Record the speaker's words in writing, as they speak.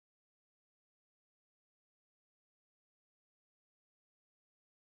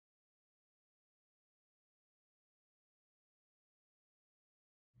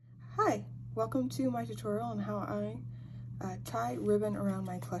Welcome to my tutorial on how I tie ribbon around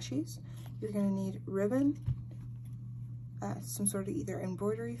my plushies. You're going to need ribbon, some sort of either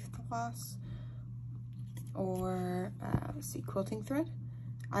embroidery floss or quilting thread.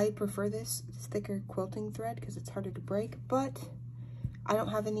 I prefer this thicker quilting thread because it's harder to break, but I don't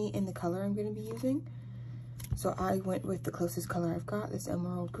have any in the color I'm going to be using. So I went with the closest color I've got, this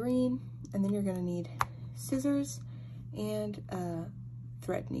emerald green, and then you're going to need scissors and a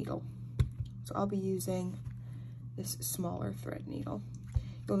thread needle. So I'll be using this smaller thread needle.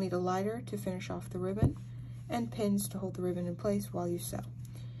 You'll need a lighter to finish off the ribbon and pins to hold the ribbon in place while you sew.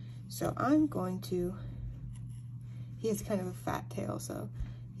 So I'm going to, he has kind of a fat tail, so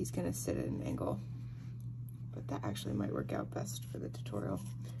he's going to sit at an angle, but that actually might work out best for the tutorial.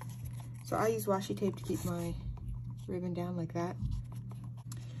 So I use washi tape to keep my ribbon down like that.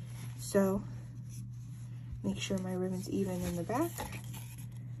 So make sure my ribbon's even in the back.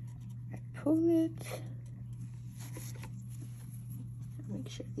 Pull it. Make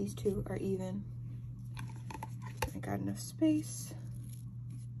sure these two are even. I got enough space.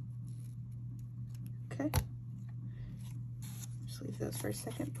 Okay. Just leave those for a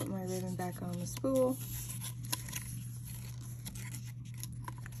second. Put my ribbon back on the spool.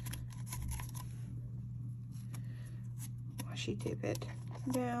 Washi tape it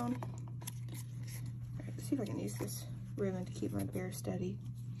down. All right, let's see if I can use this ribbon to keep my bear steady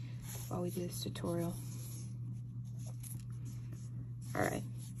while we do this tutorial. All right,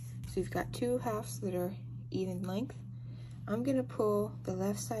 so we've got two halves that are even length. I'm gonna pull the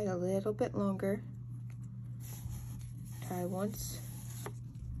left side a little bit longer, tie once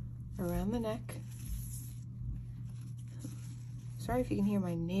around the neck. Sorry if you can hear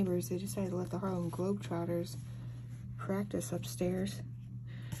my neighbors, they decided to let the Harlem Globetrotters practice upstairs.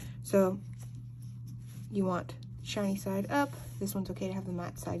 So you want shiny side up. This one's okay to have the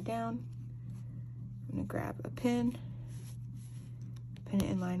matte side down. I'm gonna grab a pin, pin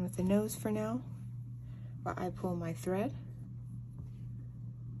it in line with the nose for now, while I pull my thread.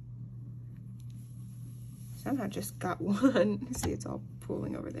 Somehow just got one. See, it's all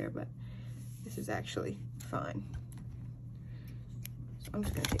pulling over there, but this is actually fine. So I'm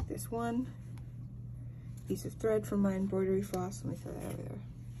just gonna take this one piece of thread from my embroidery floss. Let me throw that over there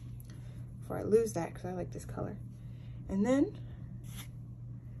before I lose that, because I like this color. And then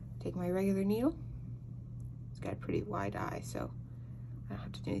take my regular needle. It's got a pretty wide eye, so I don't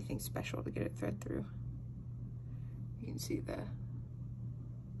have to do anything special to get it thread through. You can see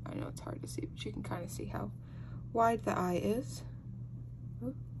I know it's hard to see, but you can kind of see how wide the eye is.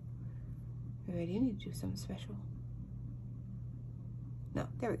 Ooh. Maybe I do need to do something special. No,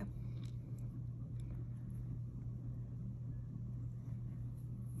 there we go.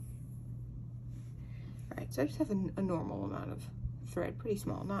 All right, so I just have a normal amount of thread, pretty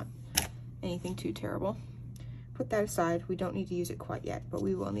small, not anything too terrible. Put that aside. We don't need to use it quite yet, but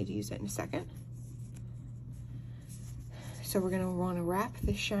we will need to use it in a second. So we're going to want to wrap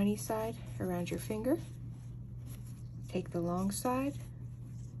the shiny side around your finger. Take the long side,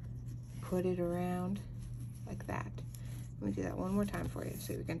 put it around like that. Let me do that one more time for you.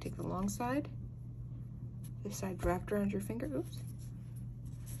 So we're going to take the long side, this side wrapped around your finger, oops,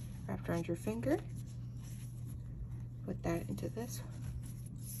 wrapped around your finger, put that into this.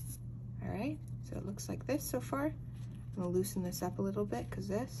 All right, so it looks like this so far. I'm gonna loosen this up a little bit because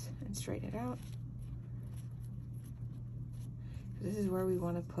this, and straighten it out. This is where we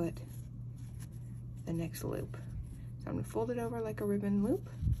want to put the next loop. So I'm gonna fold it over like a ribbon loop.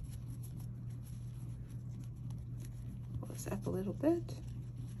 Pull this up a little bit.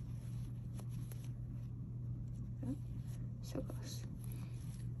 Oh, so close.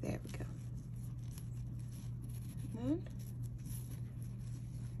 There we go. And then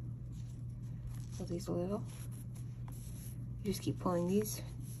pull these a little. You just keep pulling these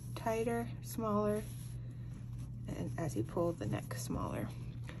tighter, smaller, and as you pull the neck smaller.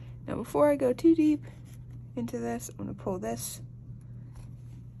 Now before I go too deep into this, I'm gonna pull this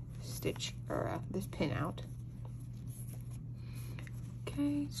stitch, or this pin out.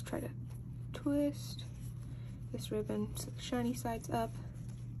 Okay, let's try to twist this ribbon so the shiny side's up.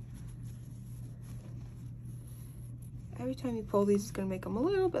 Every time you pull these, it's gonna make them a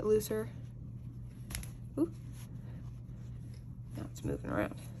little bit looser. Ooh. Now it's moving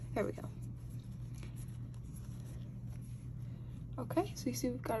around. There we go. Okay, so you see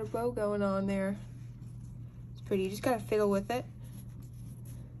we've got a bow going on there. It's pretty, you just gotta fiddle with it.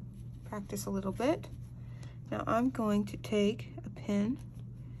 Practice a little bit. Now I'm going to take a pin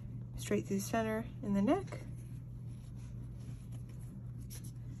straight through the center in the neck.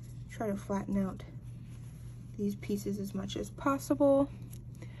 Try to flatten out these pieces as much as possible.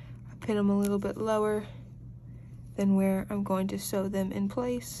 I pin them a little bit lower than where I'm going to sew them in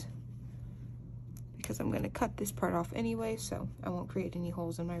place, because I'm going to cut this part off anyway, so I won't create any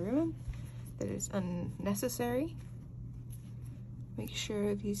holes in my ribbon that is unnecessary. Make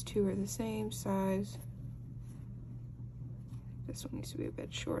sure these two are the same size. This one needs to be a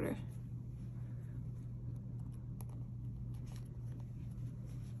bit shorter.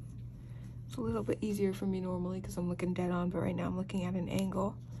 It's a little bit easier for me normally because I'm looking dead on, but right now I'm looking at an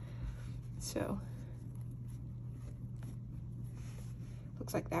angle. So,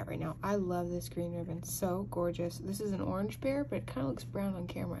 looks like that right now. I love this green ribbon, so gorgeous. This is an orange bear, but it kind of looks brown on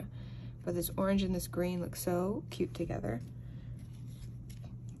camera. But this orange and this green look so cute together.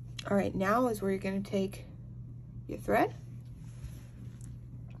 All right, now is where you're gonna take your thread.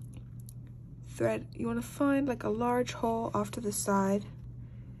 You wanna find like a large hole off to the side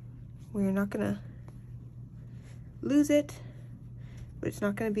where you're not gonna lose it, but it's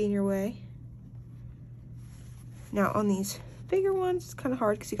not gonna be in your way. Now on these bigger ones, it's kind of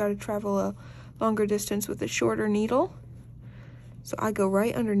hard because you gotta travel a longer distance with a shorter needle. So I go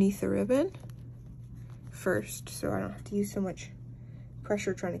right underneath the ribbon first, so I don't have to use so much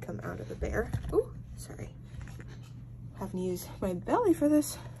pressure trying to come out of the bear. Ooh, sorry. Having to use my belly for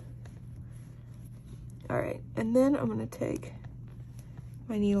this. All right, and then I'm gonna take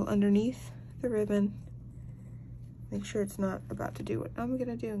my needle underneath the ribbon. Make sure it's not about to do what I'm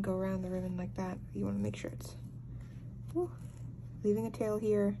gonna do and go around the ribbon like that. You wanna make sure it's leaving a tail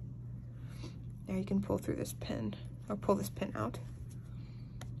here. Now you can pull through this pin, or pull this pin out.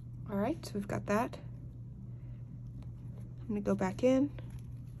 All right, so we've got that. I'm gonna go back in.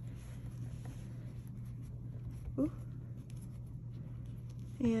 Ooh.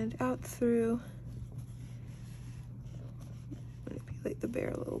 And out through. Manipulate the bear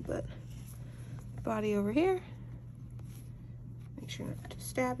a little bit. Body over here. Make sure not to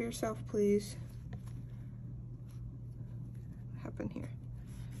stab yourself, please. What happened here?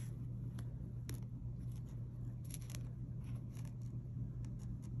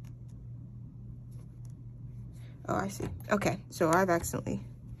 Oh, I see. Okay, so I've accidentally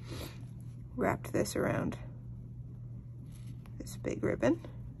wrapped this around this big ribbon.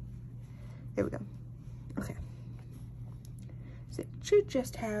 There we go. Okay. So it should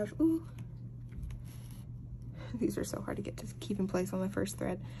just have, ooh, these are so hard to get to keep in place on the first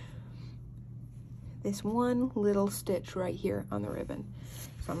thread. This one little stitch right here on the ribbon.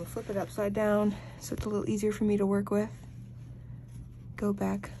 So I'm gonna flip it upside down so it's a little easier for me to work with. Go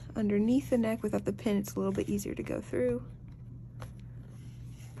back underneath the neck without the pin, it's a little bit easier to go through.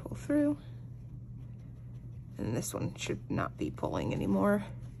 Pull through. And this one should not be pulling anymore.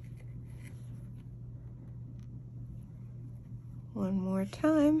 One more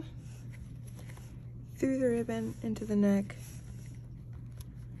time. Through the ribbon, into the neck.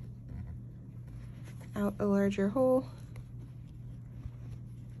 Out a larger hole.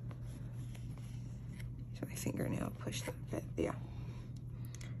 Use my fingernail, push that bit, yeah.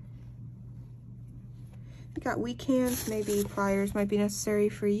 You got weak hands, maybe pliers might be necessary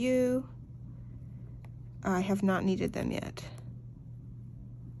for you. I have not needed them yet.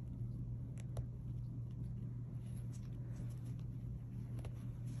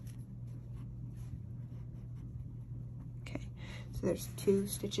 Okay, so there's 2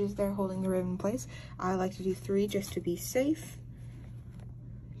 stitches there holding the ribbon in place. I like to do 3 just to be safe,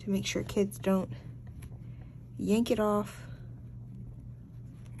 to make sure kids don't yank it off.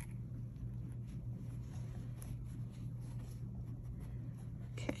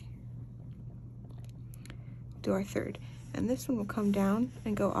 Do our third, and this one will come down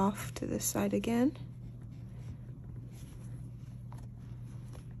and go off to this side again.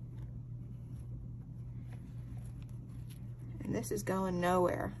 And this is going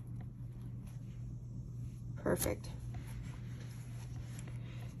nowhere. Perfect.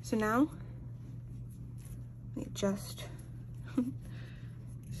 So now, let me adjust. Let's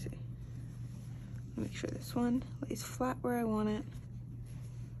see. Make sure this one lays flat where I want it.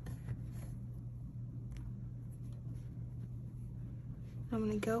 I'm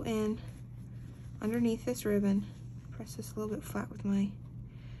gonna go in underneath this ribbon, press this a little bit flat with my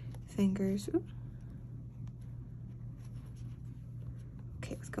fingers. Oops.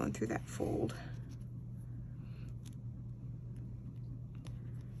 Okay, it's going through that fold.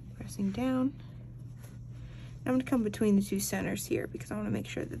 Pressing down. I'm gonna come between the 2 centers here because I wanna make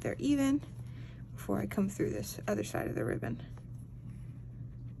sure that they're even before I come through this other side of the ribbon.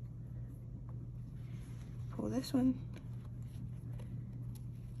 Pull this one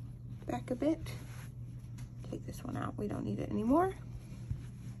back a bit. Take this one out, we don't need it anymore.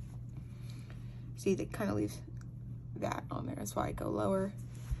 See, that kind of leaves that on there, that's why I go lower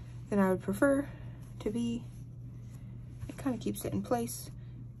than I would prefer to be. It kind of keeps it in place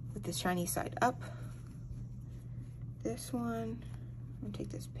with the shiny side up. This one, I'm gonna take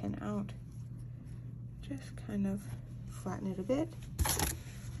this pin out, just kind of flatten it a bit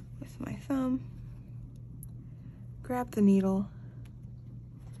with my thumb, grab the needle,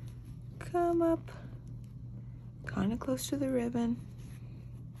 come up kind of close to the ribbon,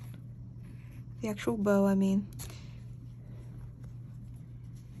 the actual bow, I mean.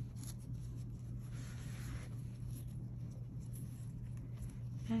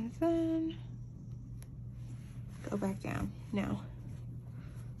 And then go back down. Now,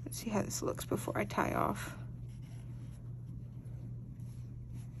 let's see how this looks before I tie off.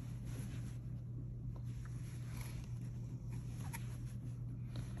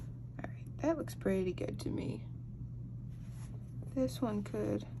 All right, that looks pretty good to me. This one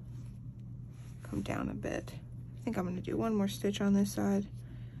could come down a bit. I think I'm gonna do one more stitch on this side,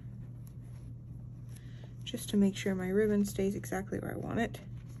 just to make sure my ribbon stays exactly where I want it.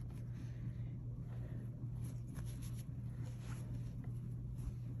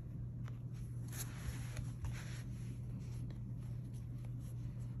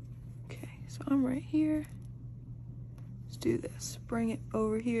 So I'm right here. Let's do this. Bring it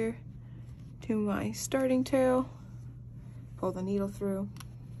over here to my starting tail. Pull the needle through.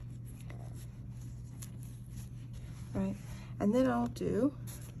 Right. And then I'll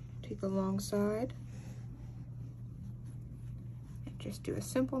take the long side and just do a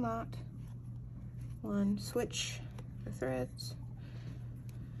simple knot. One, switch the threads.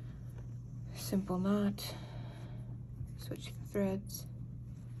 Simple knot. Switch the threads.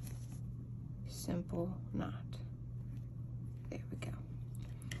 Simple knot. There we go.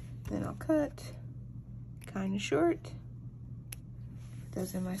 Then I'll cut kind of short. Put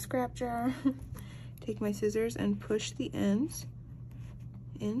those in my scrap jar. Take my scissors and push the ends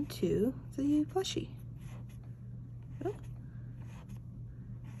into the plushie. Oh.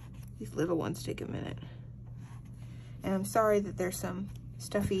 These little ones take a minute. And I'm sorry that there's some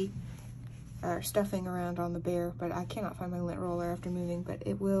stuffing around on the bear, but I cannot find my lint roller after moving, but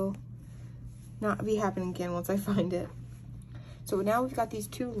it will not be happening again once I find it. So now we've got these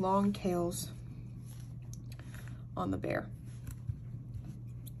two long tails on the bear.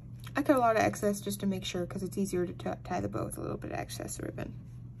 I cut a lot of excess just to make sure, because it's easier to tie the bow with a little bit of excess ribbon.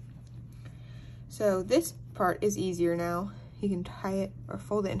 So this part is easier now. You can tie it or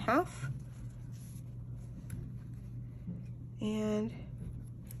fold it in half. And,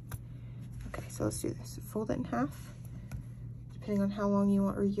 okay, so let's do this. Fold it in half. Depending on how long you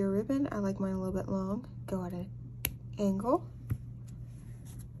want your ribbon. I like mine a little bit long. Go at an angle.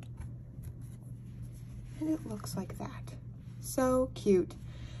 And it looks like that. So cute.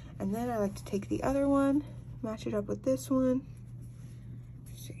 And then I like to take the other one, match it up with this one.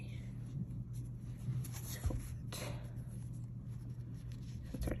 Let's see. Let's fold it.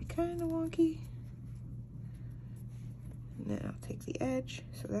 It's already kind of wonky. And then I'll take the edge.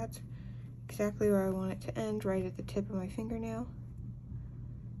 So that's exactly where I want it to end, right at the tip of my fingernail.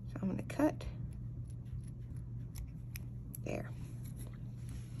 So I'm gonna cut there.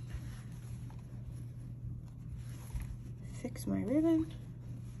 Fix my ribbon.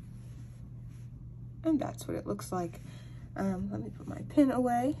 And that's what it looks like. Let me put my pin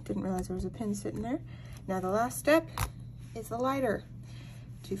away. Didn't realize there was a pin sitting there. Now the last step is the lighter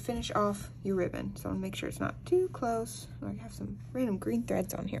to finish off your ribbon. So I wanna make sure it's not too close. I have some random green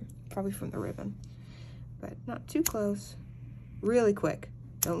threads on here, probably from the ribbon, but not too close. Really quick.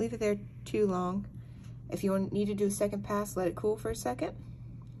 Don't leave it there too long. If you need to do a second pass, let it cool for a second.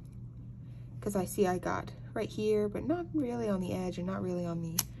 Because I see I got right here, but not really on the edge and not really on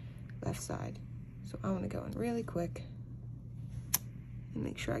the left side. So I want to go in really quick and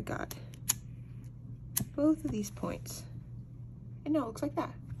make sure I got both of these points. And now it looks like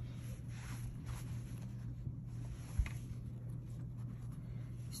that.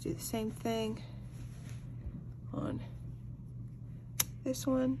 Let's do the same thing on this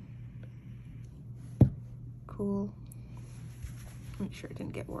one. Cool. Make sure it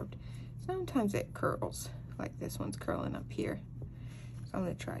didn't get warped. Sometimes it curls, like this one's curling up here. So I'm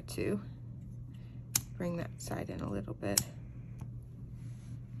gonna try to bring that side in a little bit.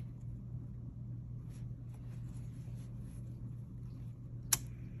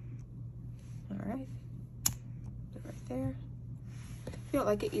 All right, put it right there. If you don't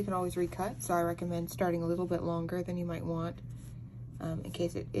like it, you can always recut. So I recommend starting a little bit longer than you might want. In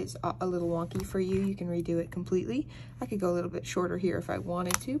case it is a little wonky for you, you can redo it completely. I could go a little bit shorter here if I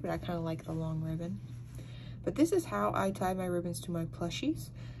wanted to, but I kind of like the long ribbon. But this is how I tie my ribbons to my plushies.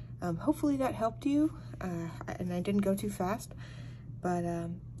 Hopefully that helped you, and I didn't go too fast, but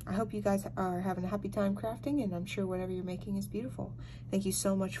I hope you guys are having a happy time crafting, and I'm sure whatever you're making is beautiful. Thank you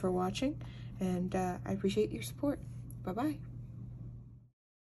so much for watching, and I appreciate your support. Bye-bye.